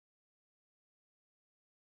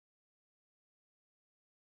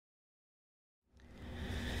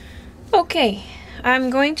Okay,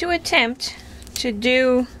 I'm going to attempt to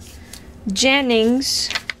do Jennings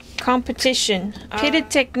competition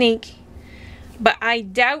pitted technique, but I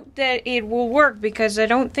doubt that it will work because I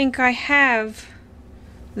don't think I have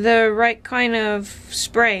the right kind of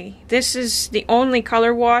spray. This is the only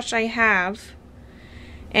color wash I have,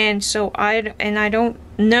 and so I don't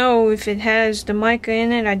know if it has the mica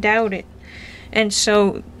in it. I doubt it, and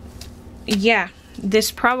so yeah,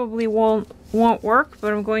 this probably won't work,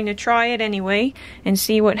 but I'm going to try it anyway and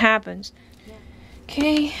see what happens.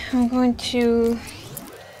 Okay, I'm going to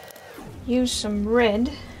use some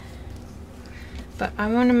red, but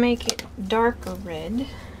I'm going to make it darker red.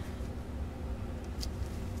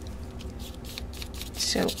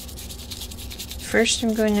 So first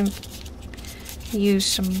I'm going to use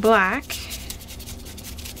some black.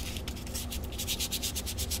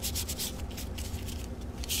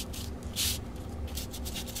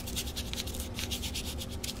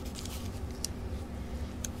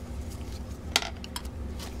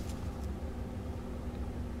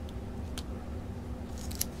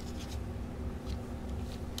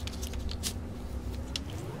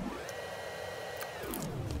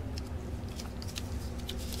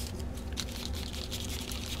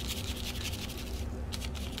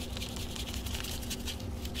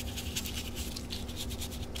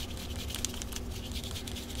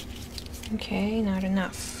 Okay, not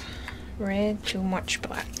enough red, too much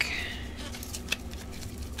black.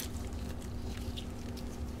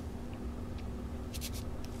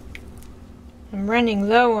 I'm running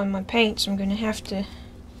low on my paint, so I'm going to have to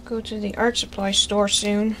go to the art supply store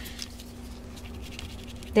soon.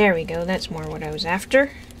 There we go, that's more what I was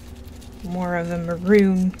after. More of a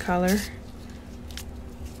maroon color.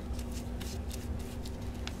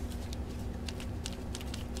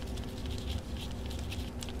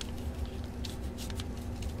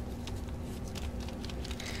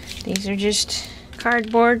 These are just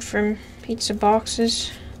cardboard from pizza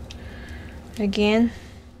boxes again.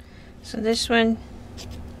 So this one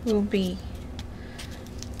will be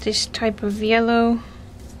this type of yellow.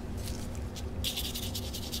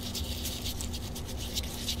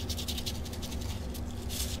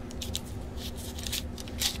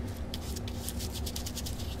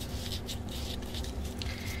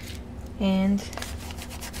 And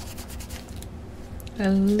a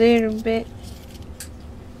little bit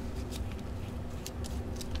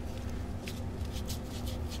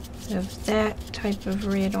of that type of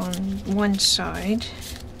red on one side.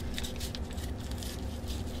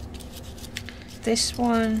 This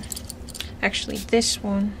one, actually this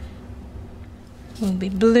one will be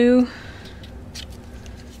blue,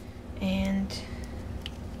 and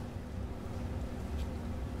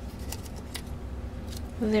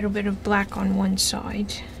a little bit of black on one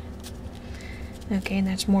side. Okay,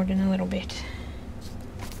 that's more than a little bit.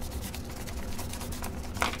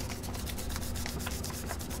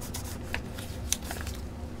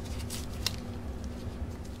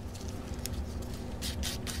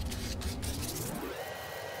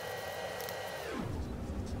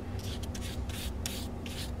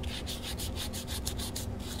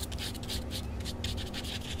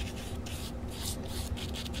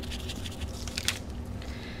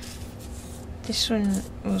 This one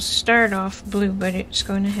will start off blue, but it's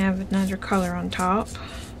going to have another color on top.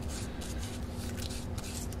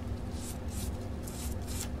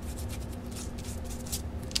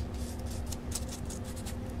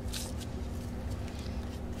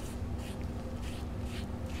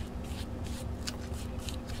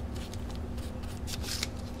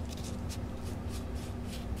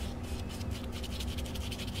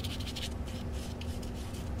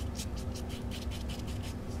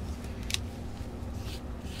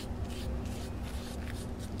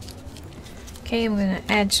 Okay, I'm going to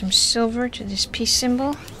add some silver to this peace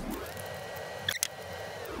symbol.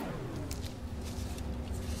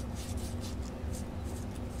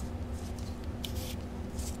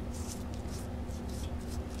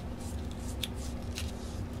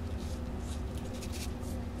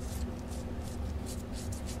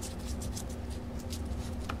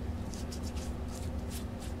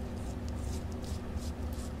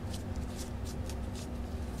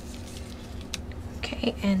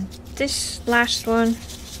 Okay, and this last one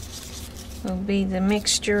will be the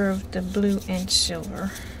mixture of the blue and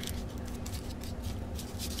silver.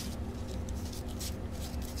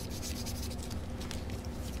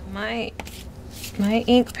 My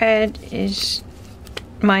ink pad is,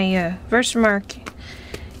 my Versamark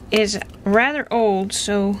is rather old,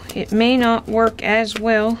 so it may not work as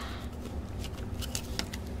well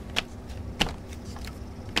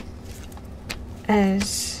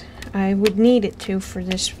as I would need it to for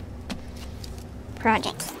this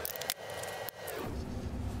project.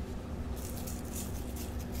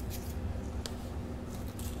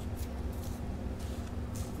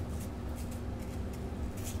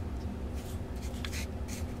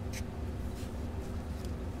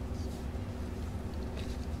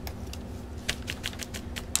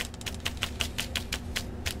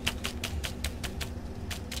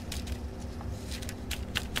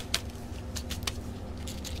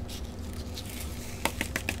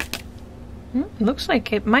 Looks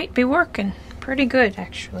like it might be working pretty good,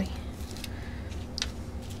 actually.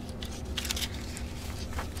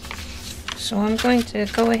 So I'm going to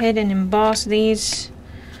go ahead and emboss these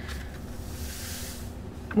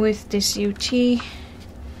with this UT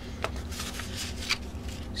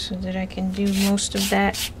so that I can do most of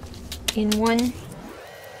that in one.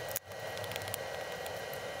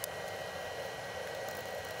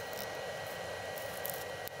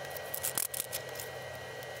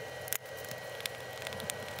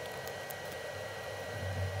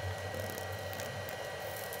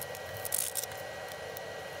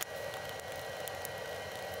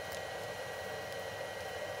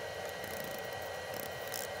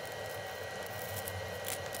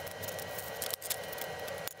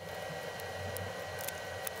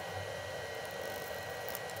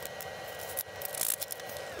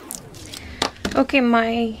 Okay,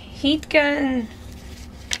 my heat gun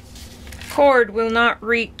cord will not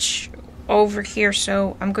reach over here,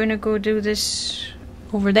 so I'm gonna go do this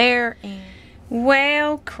over there.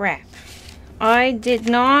 Well, crap. I did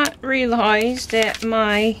not realize that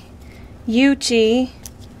my UT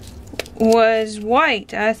was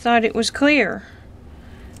white. I thought it was clear,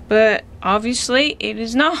 but obviously it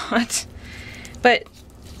is not. But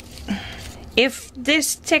if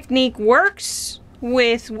this technique works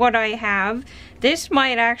with what I have, this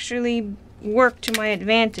might actually work to my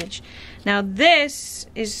advantage. Now this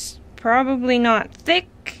is probably not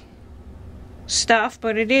thick stuff,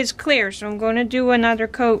 but it is clear, so I'm going to do another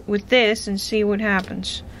coat with this and see what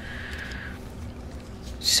happens.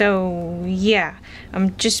 So yeah,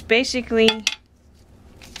 I'm just basically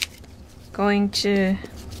going to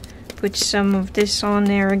put some of this on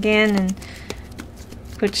there again and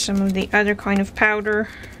put some of the other kind of powder.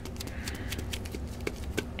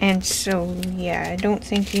 And so, yeah, I don't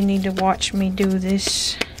think you need to watch me do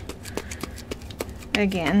this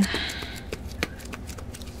again.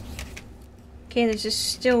 Okay, this is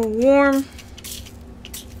still warm.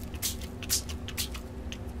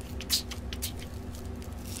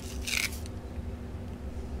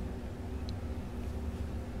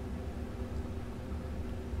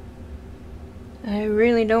 I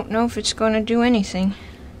really don't know if it's going to do anything.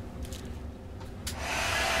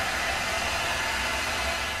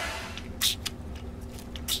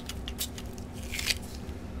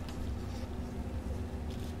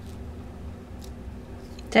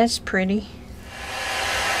 That's pretty.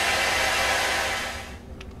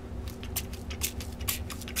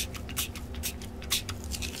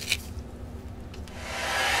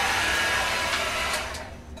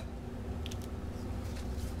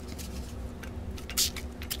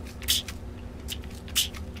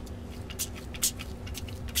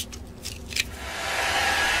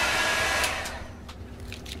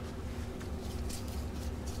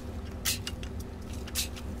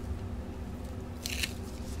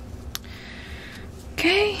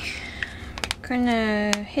 Okay,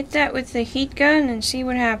 gonna hit that with the heat gun and see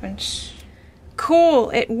what happens. Cool,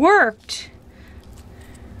 it worked.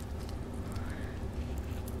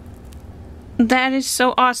 That is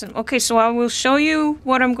so awesome. Okay, so I will show you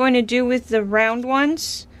what I'm going to do with the round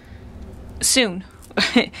ones soon.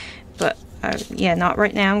 But yeah, not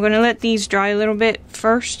right now. I'm gonna let these dry a little bit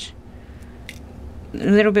first. A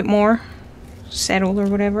little bit more. Settle or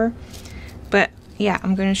whatever. But yeah,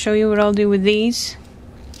 I'm gonna show you what I'll do with these.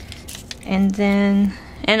 And then,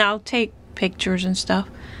 I'll take pictures and stuff,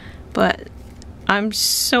 but I'm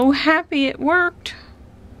so happy it worked.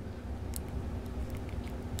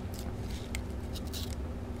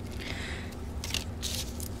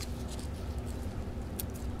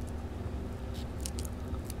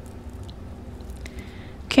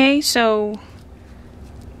 Okay, so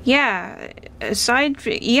yeah,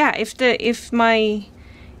 if my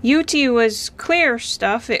UT was clear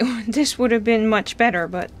stuff, this would have been much better,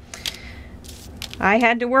 but I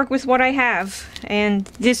had to work with what I have, and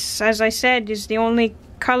this, as I said, is the only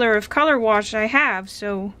color of color wash I have,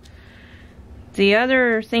 so the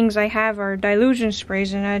other things I have are dilution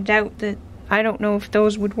sprays, and I doubt that, I don't know if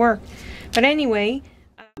those would work. But anyway,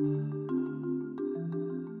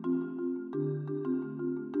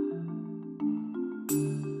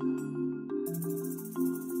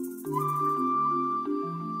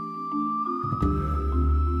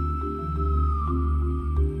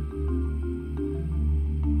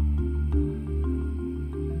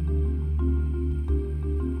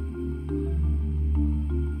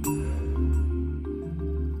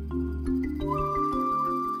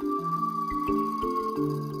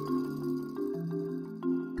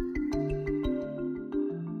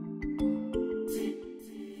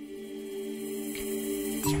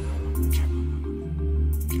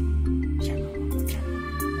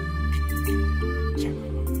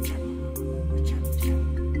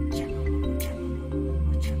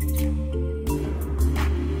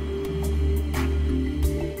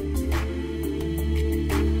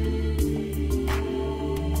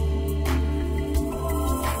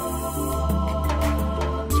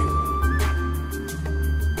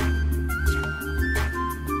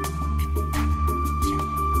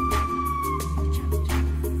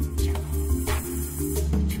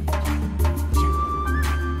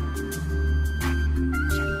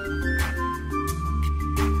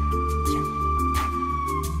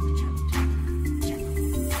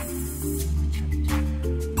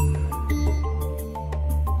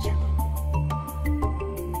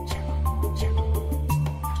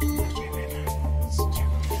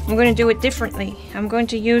 I'm going to do it differently. I'm going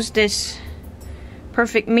to use this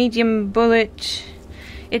Perfect Medium Bullet.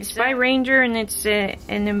 It's by Ranger, and it's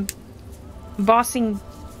an embossing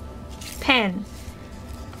pen.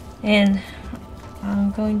 And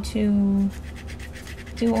I'm going to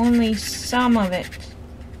do only some of it.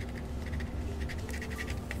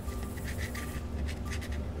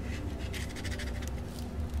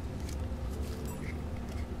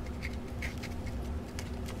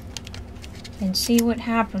 And see what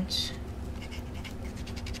happens.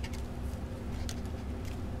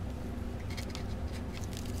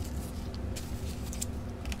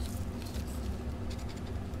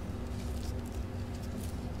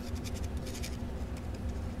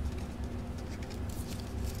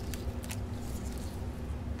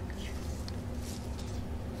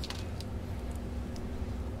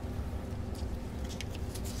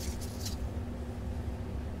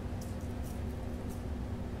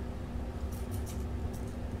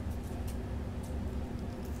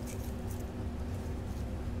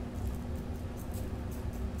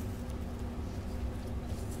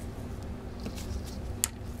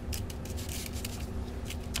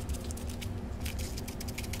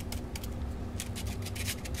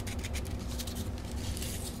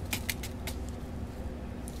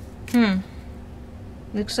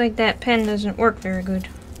 Looks like that pen doesn't work very good.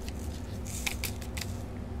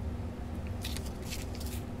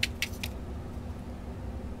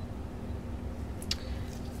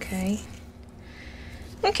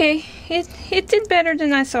 Okay, it did better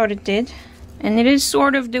than I thought it did. And it is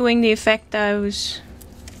sort of doing the effect I was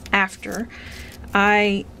after.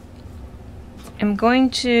 I am going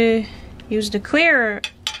to use the clear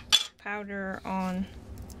powder on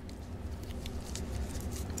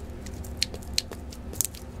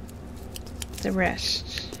the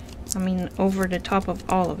rest. I mean, over the top of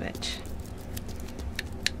all of it.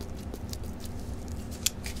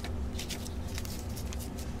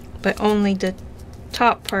 But only the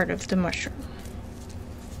top part of the mushroom.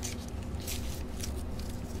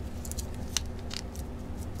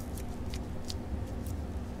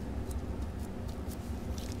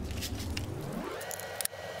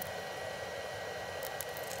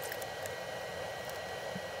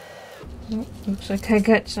 Oh, looks like I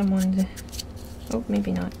got someone to... Oh,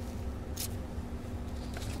 maybe not.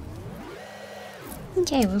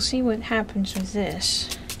 Okay, we'll see what happens with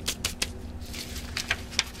this.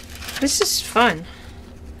 This is fun.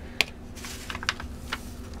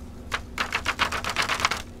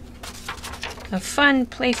 A fun,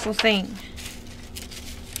 playful thing.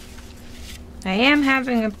 I am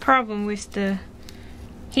having a problem with the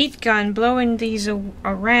heat gun blowing these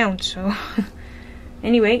around, so...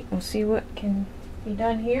 Anyway, we'll see what can be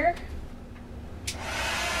done here.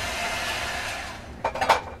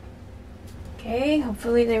 Okay,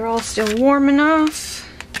 hopefully they're all still warm enough.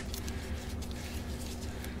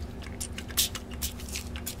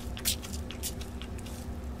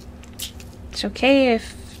 It's okay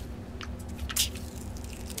if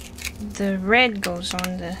the red goes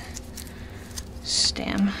on the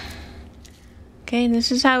stem. Okay,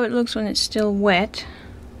 this is how it looks when it's still wet.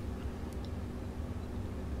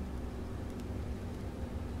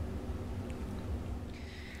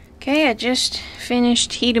 Okay, I just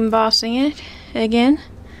finished heat embossing it again,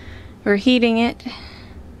 or heating it,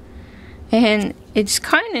 and it's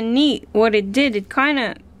kind of neat what it did. It's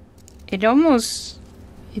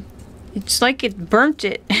like it burnt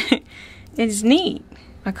it. It's neat.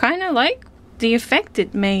 I kind of like the effect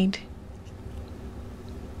it made.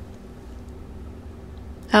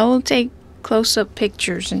 I will take close-up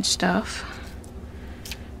pictures and stuff.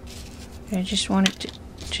 I just wanted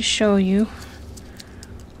to show you.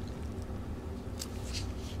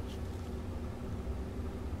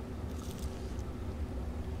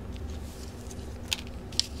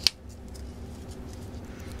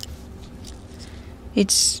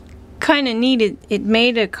 It's kind of neat. It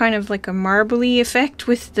made a kind of like a marbly effect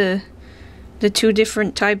with the two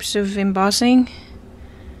different types of embossing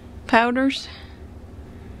powders.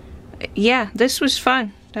 Yeah, this was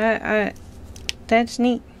fun. That's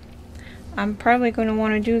neat. I'm probably going to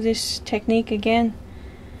want to do this technique again.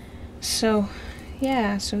 So,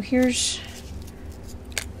 yeah, so here's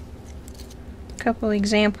a couple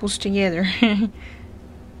examples together.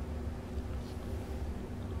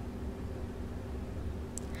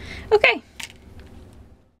 Okay,